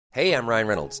Hey, I'm Ryan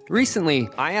Reynolds. Recently,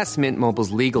 I asked Mint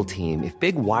Mobile's legal team if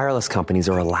big wireless companies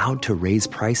are allowed to raise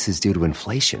prices due to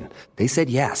inflation. They said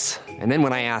yes. And then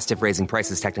when I asked if raising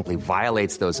prices technically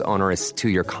violates those onerous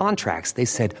two-year contracts, they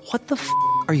said, "What the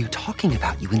are you talking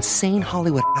about, you insane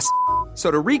Hollywood ass?" So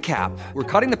to recap,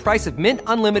 we're cutting the price of Mint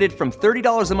Unlimited from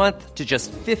 $30 a month to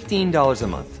just $15 a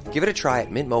month. Give it a try at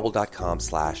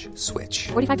mintmobile.com/switch.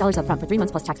 $45 up front for 3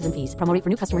 months plus taxes and fees. Promo rate for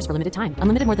new customers for limited time.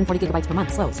 Unlimited more than 40 gigabytes per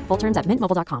month. Slows full terms at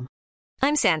mintmobile.com.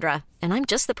 I'm Sandra, and I'm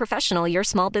just the professional your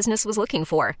small business was looking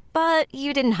for. But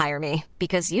you didn't hire me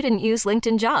because you didn't use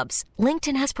LinkedIn Jobs.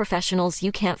 LinkedIn has professionals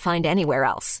you can't find anywhere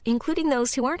else, including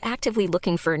those who aren't actively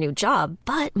looking for a new job,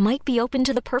 but might be open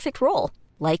to the perfect role,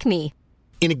 like me.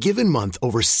 In a given month,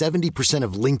 over 70%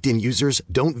 of LinkedIn users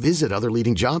don't visit other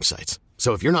leading job sites.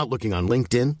 So if you're not looking on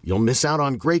LinkedIn, you'll miss out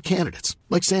on great candidates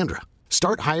like Sandra.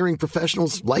 Start hiring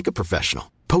professionals like a professional.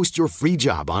 Post your free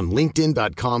job on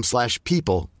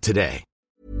linkedin.com/people today.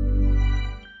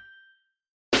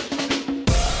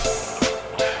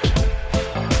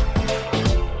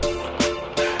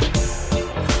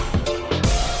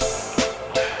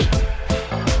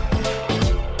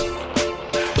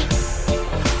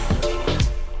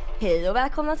 Hej och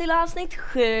välkomna till avsnitt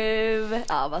 7.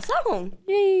 Ja, vad sa hon?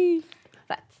 Yay.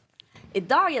 Fett. I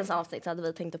dagens avsnitt så hade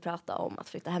vi tänkt att prata om att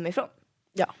flytta hemifrån.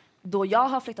 Ja. Då jag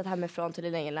har flyttat hemifrån till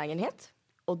din egen lägenhet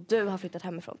och du har flyttat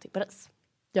hemifrån till Paris.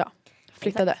 Ja,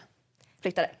 flyttade.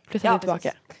 Flyttade Flyttade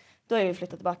tillbaka. Precis. Då är vi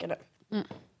flyttat tillbaka nu.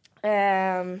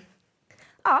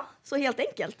 Ja, så helt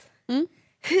enkelt.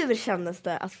 Hur kändes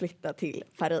det att flytta till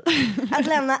Paris? Att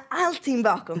lämna allting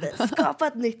bakom dig, skapa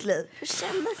ett nytt liv. Hur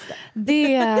kändes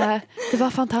det? Det var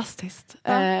fantastiskt.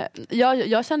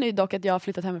 Jag känner ju dock att jag har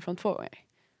flyttat hemifrån 2 gånger.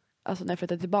 Alltså när jag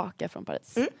flyttade tillbaka från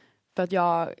Paris. För att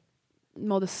jag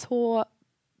mådde så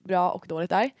bra och dåligt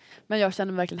där. Men jag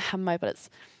kände mig verkligen hemma i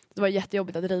Paris. Det var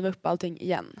jättejobbigt att riva upp allting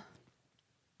igen.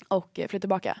 Och flytta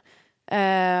tillbaka.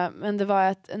 Men det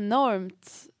var ett enormt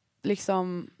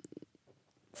liksom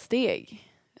steg.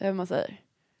 Vad man säger.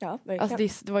 Ja, verkligen. Alltså det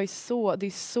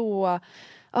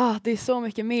är så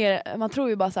mycket mer. Man tror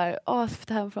ju bara så här,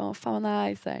 flytta hemifrån, fan vad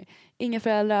nice, så här, inga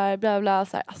föräldrar, bla bla,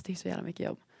 så här. Alltså det är så jävla mycket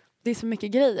jobb. Det är så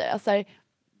mycket grejer. Alltså, så här,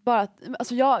 bara att,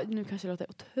 alltså nu kanske det låter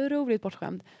otroligt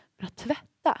bortskämd, men att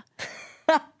tvätta.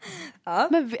 Ja.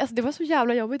 Men alltså, det var så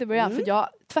jävla jobbigt i början, för jag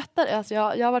tvättade, alltså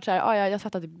jag har varit så här, jag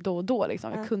tvättade typ då och då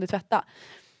liksom, jag kunde tvätta.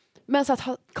 Men så att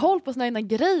ha koll på sina egna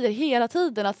grejer hela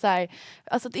tiden, att så här,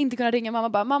 alltså att inte kunna ringa mamma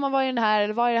bara, mamma vad är den här,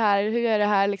 eller vad är det här, hur är det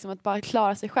här, liksom att bara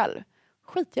klara sig själv.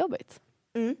 Skitjobbigt.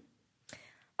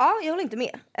 Ja, jag håller inte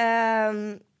med.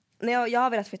 Jag har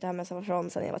velat flytta hemifrån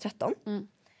sedan jag var 13.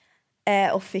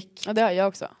 Och fick... Ja, det har jag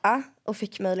också. Ja, och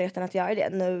fick möjligheten att göra det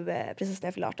nu precis när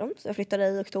jag fyllde 18. Så jag flyttade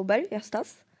i oktober i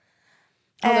höstas.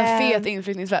 Hade en fet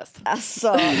inflyttningsfest.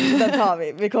 Alltså, den tar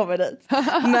vi. Vi kommer dit.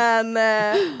 Men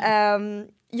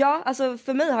ja, alltså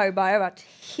för mig har det bara varit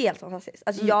helt fantastiskt.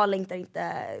 Alltså jag längtar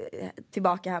inte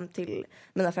tillbaka hem till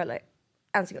mina föräldrar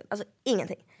en sekund. Alltså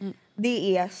ingenting.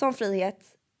 Det är sån frihet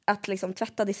att liksom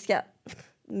tvätta, diska,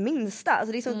 minsta.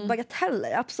 Alltså det är så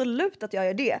bagateller. Absolut att jag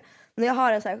gör det. När jag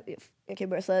har en så här, jag kan ju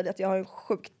börja säga det, att jag har en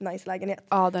sjukt nice lägenhet.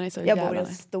 Ja, den är så jag bor i en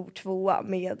stor 2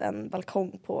 med en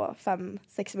balkong på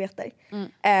 5-6 meter.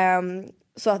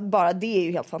 Så att bara det är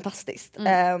ju helt fantastiskt.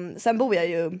 Sen bor jag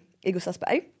ju i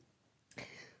Gustavsberg.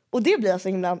 Och det blir så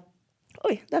himla...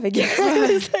 Oj, där fick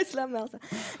jag slämma alltså.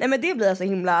 Nej, men det blir jag så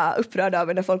himla upprörd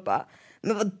över när folk bara,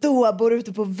 men vadå, bor du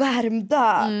ute på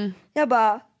Värmdö? Jag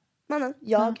bara, mannen,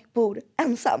 jag bor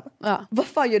ensam. Ja. Vad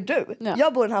fan gör du? Ja.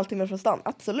 Jag bor en halvtimme från stan,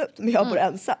 absolut. Men jag bor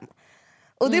ensam.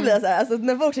 Och det blir så här, alltså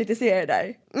när folk kritiserar det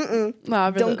där,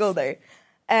 don't go there.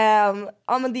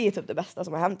 Ja, men det är typ det bästa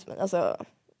som har hänt mig. Alltså,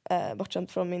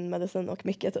 bortsett från min medicin och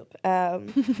mycket typ. Ja,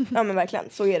 men verkligen,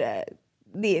 så är det.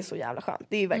 Det är så jävla skönt.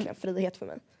 Det är ju verkligen frihet för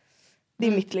mig. Det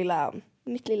är mitt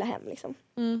lilla hem liksom.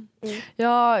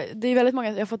 Ja, det är väldigt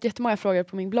många, jag har fått jättemånga frågor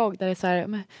på min blogg där det är så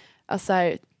här, alltså så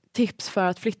här, tips för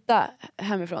att flytta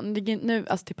hemifrån nu,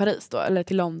 alltså till Paris då, eller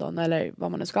till London eller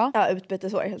vad man nu ska. Ja,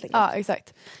 utbytesår helt enkelt. Ja,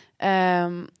 exakt.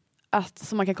 Att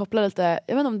så man kan koppla lite,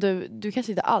 jag vet inte om du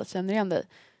kanske inte alls känner igen dig.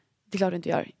 Det är klart du inte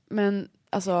gör. Men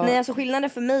alltså... Nej, alltså skillnaden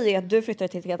för mig är att du flyttar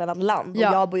till ett helt annat land. Och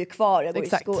jag bor ju kvar, jag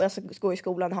går i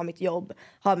skolan, har mitt jobb,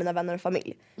 har mina vänner och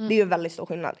familj. Det är ju en väldigt stor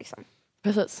skillnad liksom.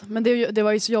 Precis, men det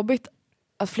var ju så jobbigt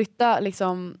att flytta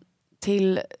liksom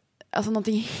till alltså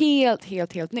någonting helt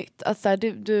nytt. Alltså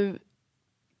där du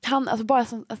kan, alltså bara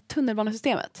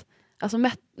tunnelbanesystemet, alltså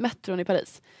metron i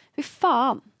Paris. Fy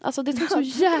fan, alltså det tog så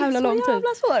jävla lång tid.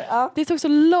 Ja. Det tog så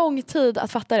lång tid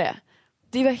att fatta det.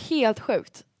 Det var helt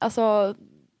sjukt. Alltså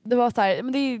det var så här,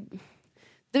 men det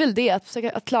är väl det, att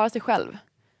försöka att klara sig själv.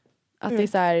 Att det är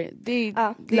så här, det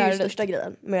är ju största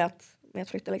grejen med att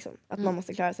flytta liksom. Att man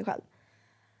måste klara sig själv.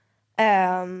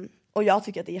 Och jag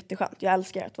tycker att det är jätteskönt. Jag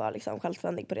älskar att vara liksom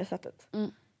självständig på det sättet.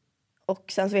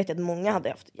 Och sen så vet jag att många hade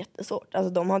haft jättesvårt. Alltså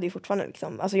de hade ju fortfarande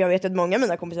liksom, alltså jag vet att många av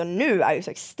mina kompisar nu är ju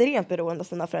så extremt beroende av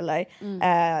sina föräldrar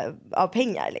av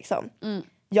pengar liksom.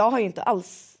 Jag har ju inte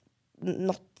alls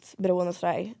något beroende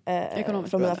sådär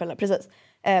från mina föräldrar. Precis.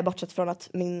 Bortsett från att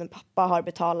min pappa har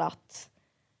betalat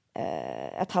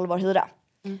ett halvår hyra.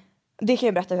 Det kan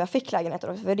jag berätta hur jag fick lägenheten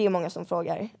också, för det är många som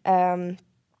frågar.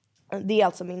 Det är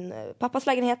alltså min pappas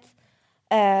lägenhet.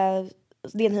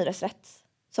 Det är en hyresrätt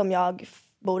som jag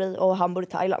bor i och han bor i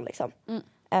Thailand liksom.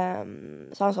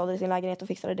 Så han sålde sin lägenhet och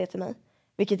fixade det till mig.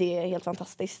 Vilket är helt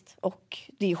fantastiskt. Och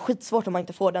det är ju skitsvårt om man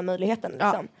inte får den möjligheten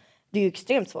liksom. Det är ju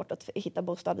extremt svårt att hitta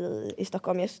bostad i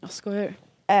Stockholm just. Jag skojar.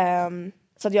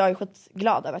 Så att jag är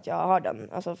skitglad över att jag har den.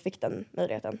 Alltså fick den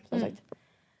möjligheten som sagt.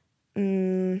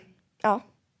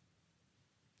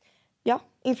 Ja,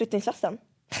 inflyttningsfesten.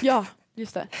 Ja,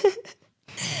 just det.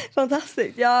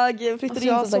 Fantastiskt. Jag flyttade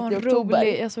in som sagt i oktober.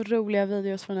 Jag så roliga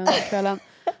videos från den här kvällen.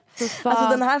 Alltså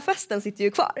den här festen sitter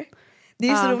ju kvar. Det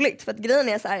är ju så roligt för att grejen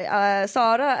är så här,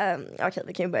 Sara, okej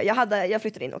vi kan ju börja. Jag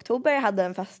flyttade in i oktober, jag hade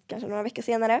en fest kanske några veckor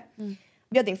senare.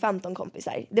 Vi hade in 15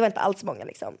 kompisar. Det var inte alls många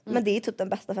liksom. Men det är typ den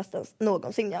bästa festen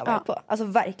någonsin jag har varit på. Alltså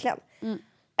verkligen.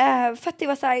 För att det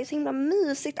var så himla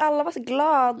mysigt. Alla var så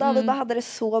glada och vi bara hade det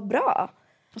så bra.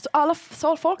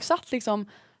 Alltså folk satt liksom,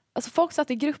 alltså folk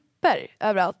satt i grupper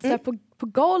överallt. Så här, på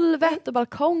golvet och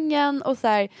balkongen och så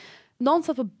här, någon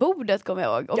satt på bordet kommer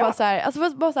jag ihåg. Och bara så här, alltså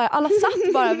bara så här, alla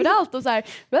satt bara överallt och så här,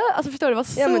 alltså förstår du, det var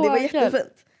så ja, men det var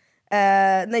jättefint.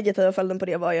 Negativa följden på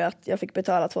det var ju att jag fick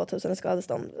betala 2000 i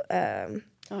skadestånd.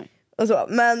 Och så.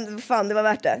 Men fan, det var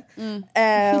värt det.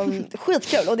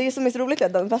 Skitkul. Och det som är så roligt är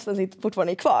att den festen sitter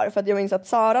fortfarande kvar. För att jag minns att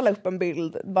Sara la upp en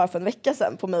bild bara för en vecka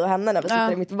sedan på mig och henne när vi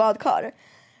sitter i mitt badkar.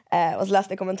 Och så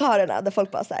läste jag kommentarerna där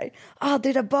folk bara såhär, det är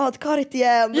det där badkaret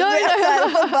igen. Och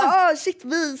folk bara, shit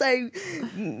vi såhär,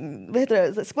 vad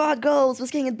heter det, squad goals, vi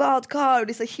ska inget badkar. Och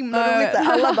det är så himla roligt.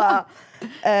 Alla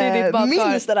bara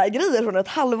minns den där grejen från ett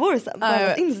halvår sedan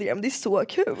på Instagram. Det är så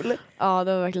kul. Ja,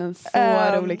 det var verkligen så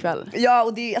rolig kväll. Ja,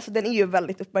 och det, alltså, den är ju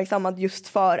väldigt uppmärksammad just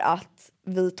för att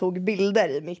vi tog bilder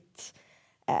i mitt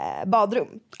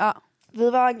badrum. Ja. Vi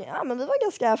var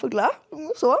ganska fulla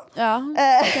och så. Ja,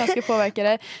 ganska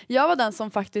påverkade. Jag var den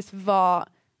som faktiskt var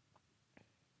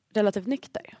relativt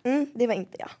nykter. Det var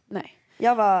inte jag. Nej.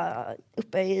 Jag var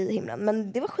uppe i himlen,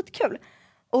 men det var skitkul.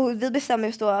 Och vi bestämde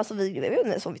just då, alltså jag vet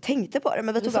inte som vi tänkte på det,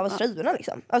 men vi tog av oss tröjorna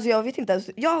liksom. Alltså jag vet inte,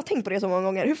 jag har tänkt på det så många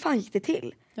gånger. Hur fan gick det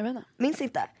till? Jag vet inte. Minns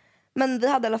inte. Men vi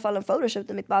hade i alla fall en photoshoot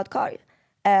i mitt badkar.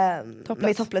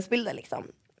 Med topless-bilder liksom.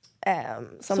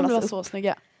 Som var så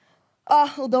snygga. Ja,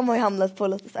 och de har ju hamnat på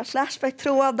lite så här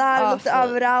flashback-trådar lite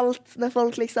överallt när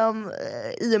folk liksom,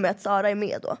 i och med att Sara är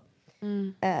med då.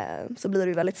 Så blir det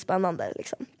ju väldigt spännande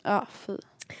liksom. Ja, fy.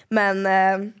 Men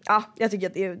jag tycker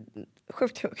att det är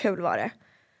sjukt kul var det.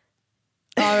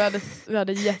 Ja, vi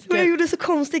hade jättekul. Jag gjorde så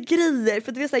konstiga grejer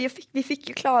för att vi fick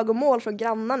ju klagomål från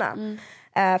grannarna.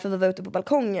 För vi var ute på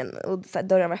balkongen och så här,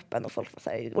 dörren var öppen och folk var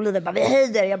såhär, Olivia bara, vi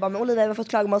höjder. Jag bara, men Olivia, vi har fått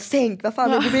klagomål, sänk, vad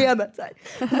fan är problemet? Så här.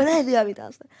 Men nej, det gör vi inte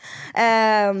alls.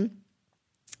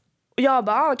 Och jag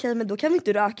bara, okej, men då kan vi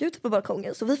inte röka ute på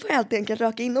balkongen, så vi får helt enkelt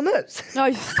röka inomhus. Ja,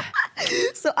 just det.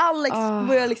 Så Alex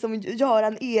började liksom göra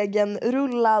en egen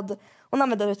rullad. Hon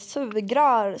använder ett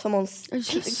sugrör som hon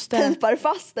tejpar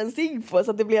fast en cigg på,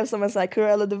 så att det blev som en sån här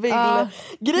Cruella de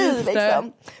Vil-grej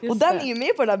liksom. Och den är ju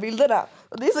med på de här bilderna.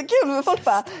 Och det är så kul, för folk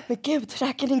bara, men gud,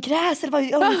 röker din gräs eller vad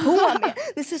håller du på med?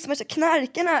 Det ser ut som att jag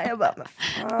knarkar här. Jag bara, men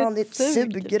fan, det är ett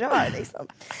sugrör liksom.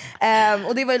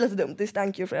 Och det var ju lite dumt, det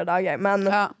stank ju flera dagar. Men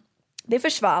det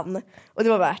försvann och det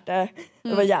var värt det.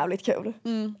 Det var jävligt kul.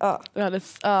 Vi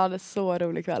hade så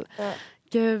rolig kväll.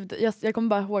 Gud, jag kommer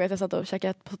bara ihåg att jag satt och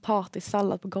käkade ett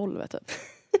potatissallad på golvet typ.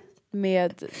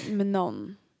 med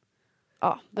någon.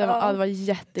 Ja, det var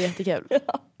jättekul.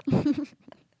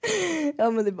 Ja,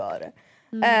 men det var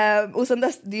det. Och sen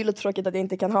dess, det är ju lite tråkigt att jag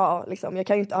inte kan ha liksom, jag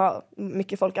kan ju inte ha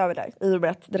mycket folk över där i och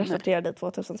med att det resulterade i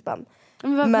 2000 spänn.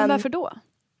 Men varför då?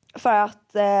 För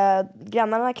att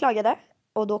grannarna klagade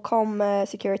och då kom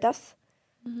Securitas.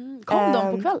 Kom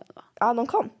de på kvällen då? Ja, de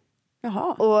kom.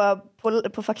 Jaha.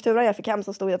 Och på fakturan jag fick hem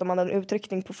så stod det att de hade en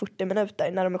utryckning på 40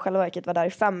 minuter när de i själva verket var där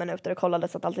i 5 minuter och kollade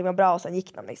så att allting var bra och sen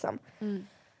gick de liksom.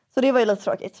 Så det var ju lite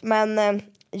tråkigt. Men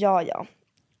ja.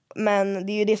 Men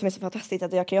det är ju det som är så fantastiskt,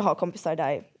 att jag kan ju ha kompisar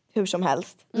där hur som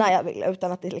helst när jag vill,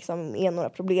 utan att det liksom är några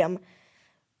problem.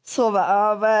 sova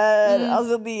över,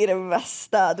 alltså det är det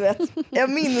bästa, du vet. Jag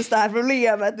minns det här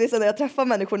problemet, det är så när jag träffar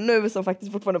människor nu som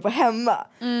faktiskt fortfarande bor hemma,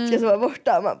 ska sova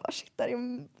borta, man bara shit, där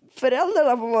är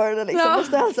föräldrarna på morgonen liksom,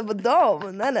 måste hälsa på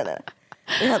dem. Nej.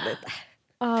 Det hade inte.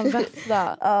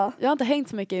 Bästa. Jag har inte hängt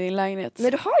så mycket i din lägenhet.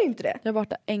 Nej, du har ju inte det. Jag har varit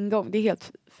där en gång, det är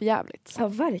helt förjävligt. Ja,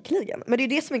 verkligen. Men det är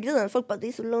ju det som är grejen, folk bara, det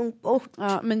är så långt bort.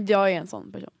 Ja, men jag är en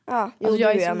sån person. Ja, alltså,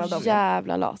 jag är en av så dem.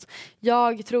 jävla lat.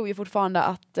 Jag tror ju fortfarande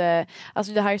att,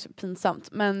 alltså det här är så pinsamt,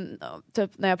 men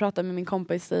typ när jag pratar med min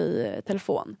kompis i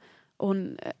telefon och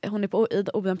hon är i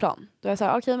Odenplan, då är jag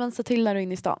såhär, okej, men se till när du är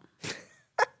inne i stan.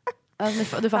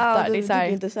 Alltså, du fattar. Du, det är så här, du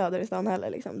är inte söder i stan heller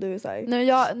liksom. Du är så här,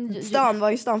 nej, stan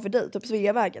var ju stan för dig, typ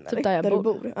Sveavägen typ eller? där jag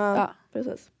bor. Du bor. Ja,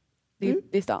 precis.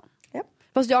 Det är stan. Ja.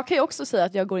 Fast jag kan ju också säga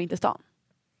att jag går inte i stan.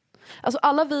 Alltså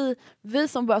alla vi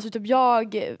som bor, alltså typ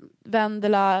jag,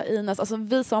 Vendela, Ines, alltså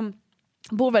vi som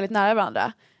bor väldigt nära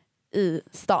varandra i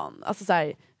stan, alltså så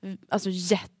här, alltså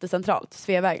jättecentralt,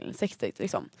 Sveavägen 60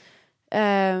 liksom.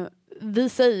 Vi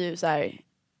säger ju så här,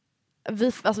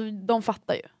 alltså de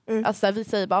fattar ju. Alltså så här, vi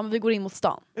säger bara, men vi går in mot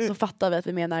stan. Då fattar vi att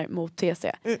vi menar mot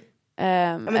TC.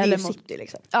 Men det är ju city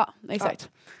liksom. Ja, exakt.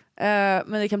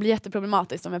 Men det kan bli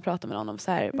jätteproblematiskt om jag pratar med någon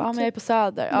så här, men jag är på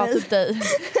Söder. Ja, typ dig.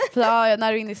 Så, när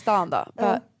du är inne i stan då?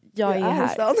 Bara, jag är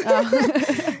här.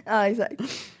 Ja, exakt.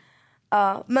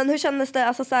 Ja, men hur kändes det,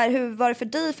 alltså så här, hur var det för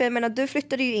dig? För jag menar, du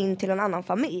flyttade ju in till en annan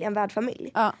familj, en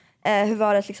värdfamilj. Ja. Hur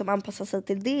var det att liksom anpassa sig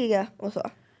till det och så?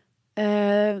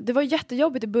 Det var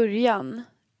jättejobbigt i början.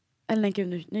 Eller nej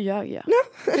gud, nu ljög jag.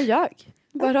 Jag ljög.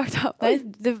 Bara rakt av. Nej,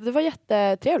 det var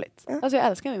jättetrevligt. Alltså jag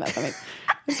älskar min värdfamilj.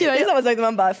 Det är samma sak när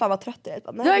man bara, fan vad trött jag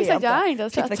är. Nej, ja, exakt, jag är inte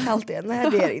ens trött. Shit vad kallt det är.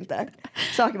 Nej, det är det inte.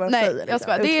 Saker man säger liksom. Jag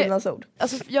skojar.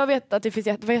 Alltså, jag vet att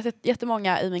det var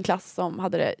jättemånga i min klass som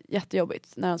hade det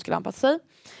jättejobbigt när de skulle anpassa sig.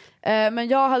 Men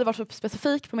jag hade varit så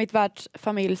specifik på mitt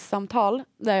värdfamiljssamtal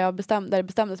där det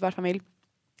bestämdes värdfamilj.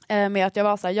 Med att jag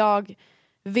var så här, jag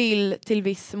vill till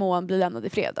viss mån bli lämnad i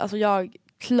fred. Alltså jag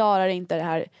klarar inte det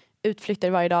här utflykter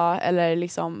varje dag eller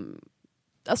liksom,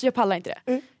 alltså jag pallar inte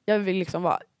det. Jag vill liksom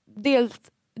vara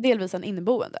delvis en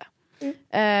inneboende. Men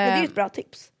det är ju ett bra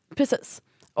tips. Precis,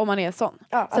 om man är sån.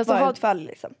 Ja, att vara ett fall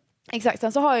liksom. Exakt,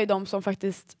 sen så har jag ju de som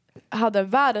faktiskt hade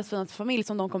världens finaste familj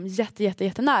som de kom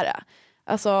jättenära.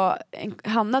 Alltså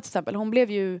Hanna till exempel, hon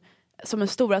blev ju som en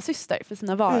stora syster för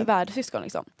sina värdsyskon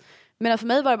liksom. Men för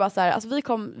mig var det bara så här, alltså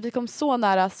vi kom så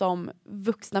nära som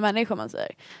vuxna människor man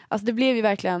säger. Alltså det blev ju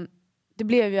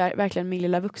verkligen min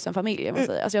lilla vuxenfamilj man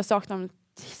säger. Alltså jag saknar dem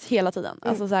hela tiden.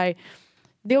 Alltså så här,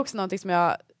 det är också någonting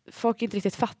som folk inte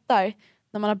riktigt fattar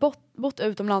när man har bott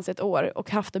utomlands i ett år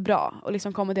och haft det bra och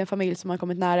liksom kommit till en familj som har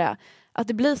kommit nära, att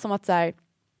det blir som att så här,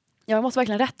 jag måste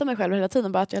verkligen rätta mig själv hela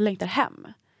tiden, bara att jag längtar hem.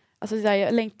 Alltså så här,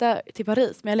 jag längtar till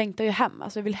Paris, men jag längtar ju hem.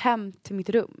 Alltså jag vill hem till mitt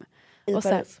rum. I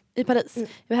Paris. Jag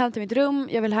vill hem till mitt rum,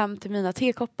 jag vill hem till mina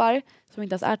tekoppar som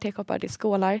inte ens är tekoppar, det är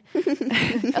skålar.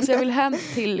 Alltså jag vill hem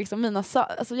till liksom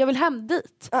alltså jag vill hem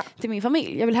dit till min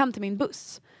familj. Jag vill hem till min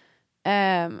buss.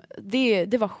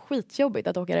 Det var skitjobbigt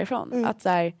att åka därifrån. Att så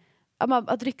här,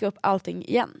 att rycka upp allting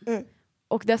igen.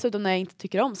 Och dessutom när jag inte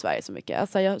tycker om Sverige så mycket.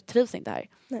 Alltså jag trivs inte här.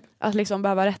 Nej. Att liksom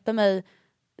behöva rätta mig.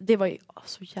 Det var ju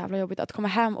så jävla jobbigt att komma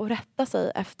hem och rätta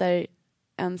sig efter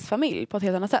ens familj på ett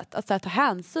helt annat sätt. Att så här, ta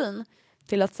hänsyn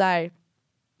till att så här,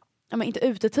 inte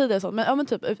utetider och sånt, men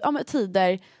typ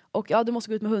tider och du måste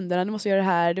gå ut med hundarna, du måste göra det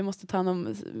här, du måste ta hand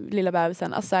om lilla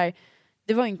bebisen. Alltså så här,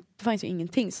 det fanns ju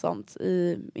ingenting sånt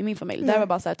i min familj. Där var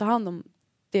bara så här, ta hand om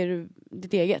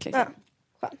ditt eget liksom.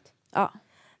 Ja, skönt. Ja.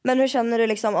 Men hur känner du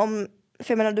liksom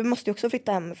för jag menar, du måste ju också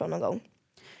flytta hemifrån någon gång.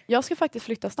 Jag ska faktiskt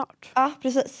flytta snart. Ja,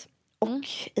 precis. Och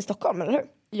i Stockholm, eller hur?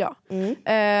 Ja. Det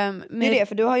är det,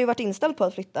 för du har ju varit inställd på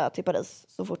att flytta till Paris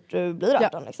så fort du blir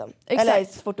 18 liksom. Exakt. Eller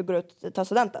så fort du går ut och tar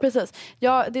studenten. Precis.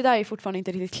 Ja, det där är fortfarande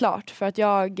inte riktigt klart. För att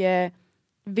jag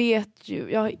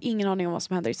har ingen aning om vad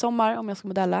som händer i sommar, om jag ska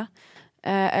modella.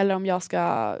 Eller om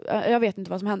jag vet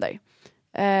inte vad som händer.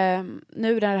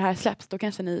 Nu när det här släpps, då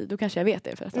kanske jag vet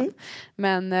det förresten.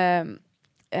 Men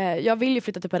jag vill ju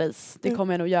flytta till Paris, det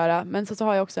kommer jag nog göra. Men så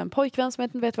har jag också en pojkvän som jag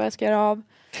inte vet vad jag ska göra av.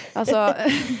 Alltså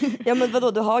ja, men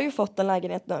vadå, du har ju fått en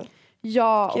lägenhet nu.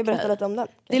 Ja, kan jag berätta lite om den?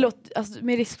 Det låter, alltså,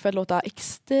 med risk för att låta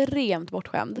extremt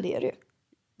bortskämd. Det är det ju.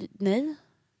 Nej.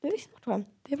 Du är visst bortskämd.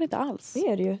 Det är väl inte alls. Det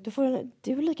är det ju.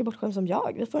 Du är väl lika bortskämd som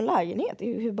jag. Vi får en lägenhet. Det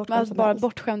är ju hur bortskämd som bara helst.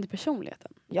 Bortskämd i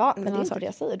personligheten. Ja, men det är inte det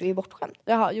jag säger. Du är bortskämd.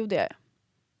 Jaha, jo det är jag.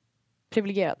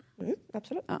 Privilegierad.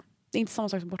 Absolut. Ja. Det är inte samma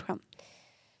sak som bortskämd.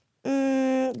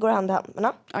 Går hand i hand. Men,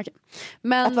 okay.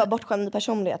 Men att vara bortskämd i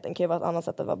personligheten kan ju vara ett annat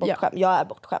sätt att vara bortskämd. Ja. Jag är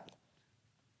bortskämd.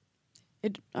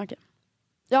 Okej.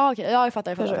 Ja, okej. Ja, jag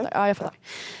fattar. Ja, jag fattar.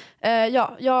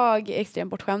 Ja, jag är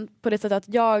extremt bortskämd på det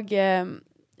sättet att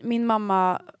min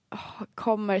mamma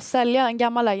kommer sälja en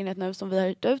gammal lägenhet nu som vi har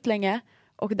hyrt ut länge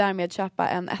och därmed köpa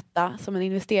en etta som en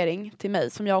investering till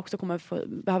mig som jag också kommer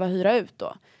behöva hyra ut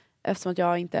då eftersom att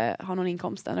jag inte har någon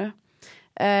inkomst ännu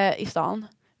i stan.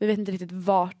 Vi vet inte riktigt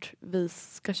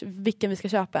vilken vi ska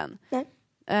köpa än. Nej.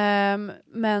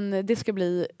 Men det ska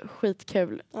bli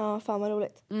skitkul. Ja, fan vad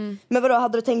roligt. Men vadå,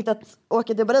 hade du tänkt att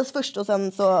åka till Paris först och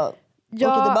sen så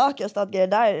åka tillbaka och stadga det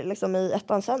där liksom i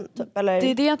ettan sen typ? Eller?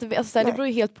 Det är det jag inte, alltså, det beror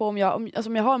ju helt på om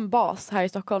jag har en bas här i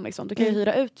Stockholm liksom, då kan jag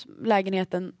hyra ut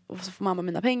lägenheten och så får mamma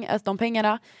mina pengar, alltså de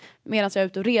pengarna medan jag är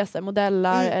ute och reser,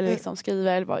 modellar eller liksom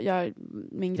skriver eller gör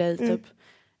min grej typ.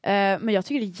 Men jag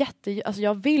tycker det är alltså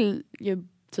jag vill ju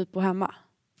typ bo hemma.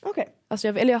 Okej. Alltså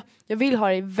jag vill ha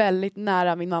det väldigt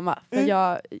nära min mamma. För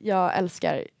jag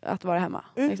älskar att vara hemma.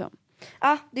 Liksom.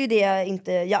 Ja, det är det jag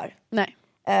inte gör. Nej.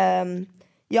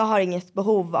 Jag har inget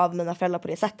behov av mina föräldrar på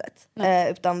det sättet.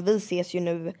 Utan vi ses ju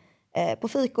nu på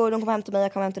fikor. De kommer hem till mig,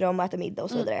 jag kommer hem till dem och äter middag och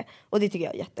så vidare. Och det tycker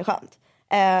jag är jätteskönt.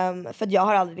 För jag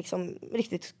har aldrig liksom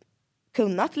riktigt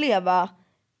kunnat leva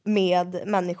med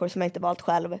människor som jag inte valt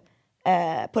själv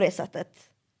på det sättet.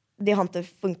 Det har inte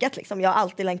funkat liksom. Jag har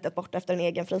alltid längtat bort efter en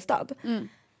egen fristad.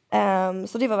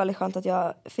 Så det var väldigt skönt att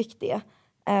jag fick det.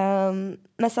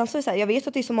 Men sen så är det så här, jag vet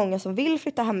att det är så många som vill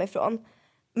flytta hemifrån.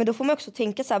 Men då får man också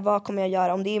tänka så här, vad kommer jag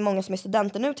göra om det är många som är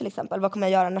studenter nu till exempel. Vad kommer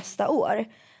jag göra nästa år?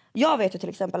 Jag vet ju till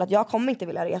exempel att jag kommer inte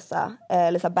vilja resa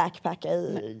eller så här backpacka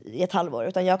i ett halvår.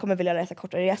 Utan jag kommer vilja resa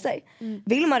kortare resor.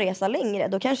 Vill man resa längre,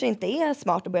 då kanske det inte är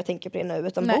smart att börja tänka på det nu.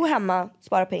 Utan bo hemma,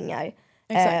 spara pengar.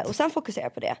 Och sen fokusera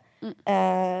på det.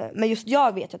 Men just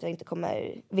jag vet att jag inte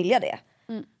kommer vilja det.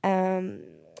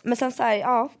 Men sen så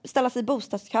här, ställa sig i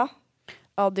bostadskö.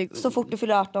 Ja, så fort du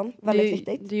fyller 18, väldigt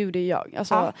viktigt. Det gjorde jag.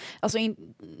 Alltså,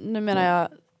 nu menar jag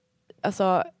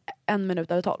alltså 1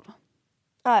 minut över 12.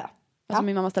 Alltså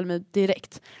min mamma ställde mig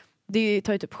direkt. Det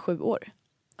tar ju typ 7 år.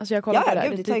 Alltså jag kollar på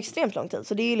det. Det tar extremt lång tid.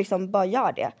 Så det är ju liksom, bara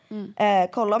gör det.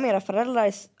 Kolla om era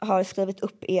föräldrar har skrivit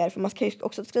upp er. För man ska ju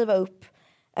också skriva upp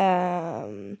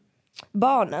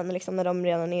barnen liksom, när de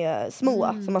redan är små.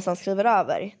 Som man sedan skriver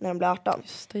över när de blir 18.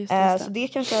 Just det. Så det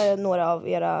kanske några av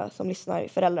era som lyssnar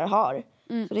föräldrar har.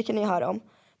 Så det kan ni höra om.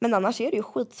 Men annars är det ju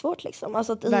skitsvårt liksom.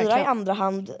 Alltså att hyra i andra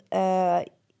hand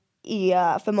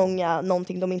är för många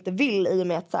någonting de inte vill. I och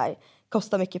med att så här,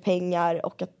 kostar mycket pengar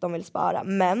och att de vill spara.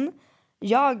 Men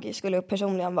jag skulle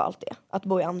personligen valt det. Att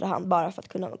bo i andra hand bara för att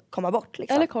kunna komma bort.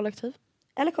 Liksom.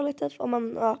 Eller kollektiv. Om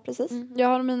man, precis. Jag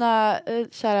har mina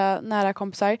kära nära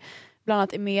kompisar. Bland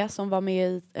annat Eme som var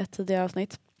med i ett tidigare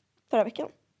avsnitt. Förra veckan?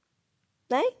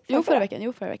 Nej? Förra veckan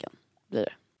blir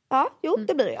det. Ja,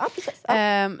 det blir det. Ja, precis.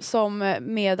 Ja. Som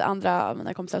med andra av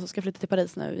mina kompisar som ska flytta till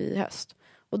Paris nu i höst.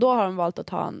 Och då har de valt att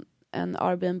ta en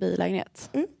Airbnb-lägenhet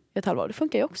i ett halvår. Det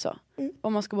funkar ju också.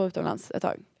 Om man ska bo utomlands ett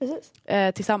tag. Precis.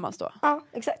 Tillsammans då. Ja,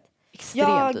 exakt.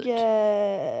 Extremt dyrt.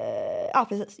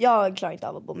 Precis. Jag klarar inte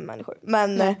av att bo med människor.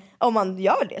 Men om man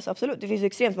gör det så absolut. Det finns ju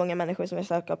extremt många människor som är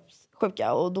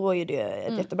sällskapssjuka. Och då är det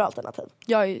ett jättebra alternativ.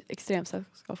 Jag är extremt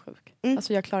sällskapssjuk.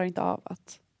 Alltså jag klarar inte av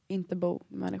att inte bo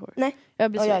med människor. Nej.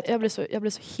 Jag blir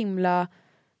så himla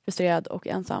frustrerad och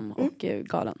ensam och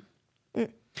galen.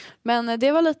 Men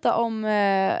det var lite om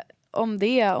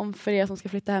det, om för er som ska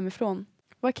flytta hemifrån.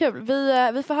 Vad kul.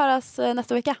 Vi får höras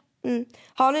nästa vecka.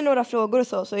 Har ni några frågor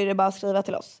och så är det bara att skriva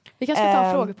till oss. Vi kanske ska ta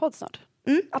en frågepodd snart.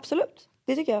 Absolut.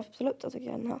 Det tycker jag absolut.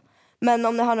 Men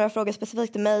om ni har några frågor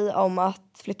specifikt till mig om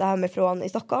att flytta hemifrån i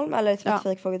Stockholm eller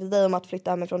specifik fråga till dig om att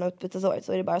flytta hemifrån utbytesåret,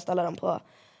 så är det bara att ställa dem på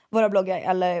våra bloggar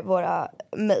eller våra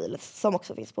mejl som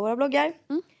också finns på våra bloggar.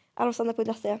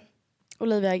 Alvsandra.se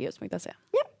Oliviagus.se.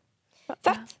 Ja.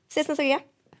 Fett. Ses nästa vecka.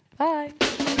 Bye.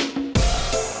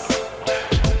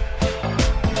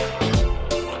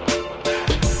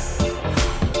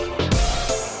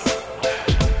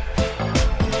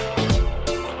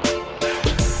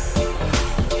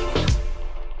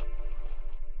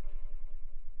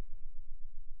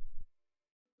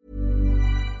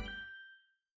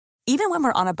 Even when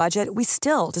we're on a budget, we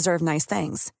still deserve nice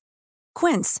things.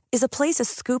 Quince is a place to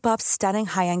scoop up stunning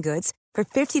high-end goods for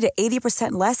 50 to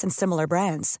 80% less than similar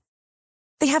brands.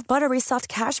 They have buttery soft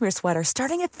cashmere sweaters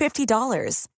starting at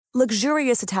 $50,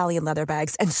 luxurious Italian leather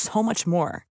bags, and so much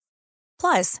more.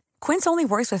 Plus, Quince only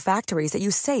works with factories that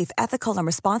use safe, ethical, and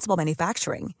responsible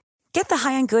manufacturing. Get the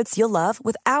high-end goods you'll love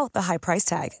without the high price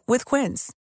tag with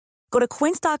Quince. Go to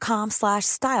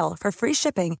quince.com/style for free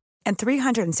shipping and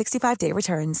 365-day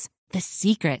returns. The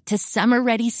secret to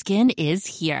summer-ready skin is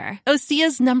here.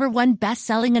 Osea's #1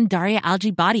 best-selling Undaria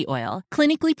Algae Body Oil,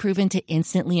 clinically proven to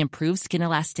instantly improve skin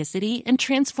elasticity and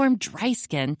transform dry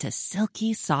skin to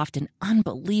silky, soft, and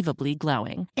unbelievably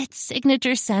glowing. Its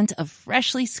signature scent of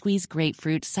freshly squeezed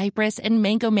grapefruit, cypress, and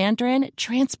mango mandarin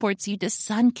transports you to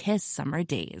sun-kissed summer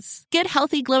days. Get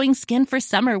healthy, glowing skin for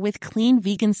summer with clean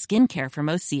vegan skincare from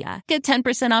Osea. Get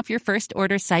 10% off your first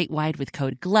order site-wide with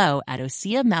code GLOW at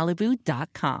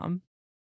OseaMalibu.com.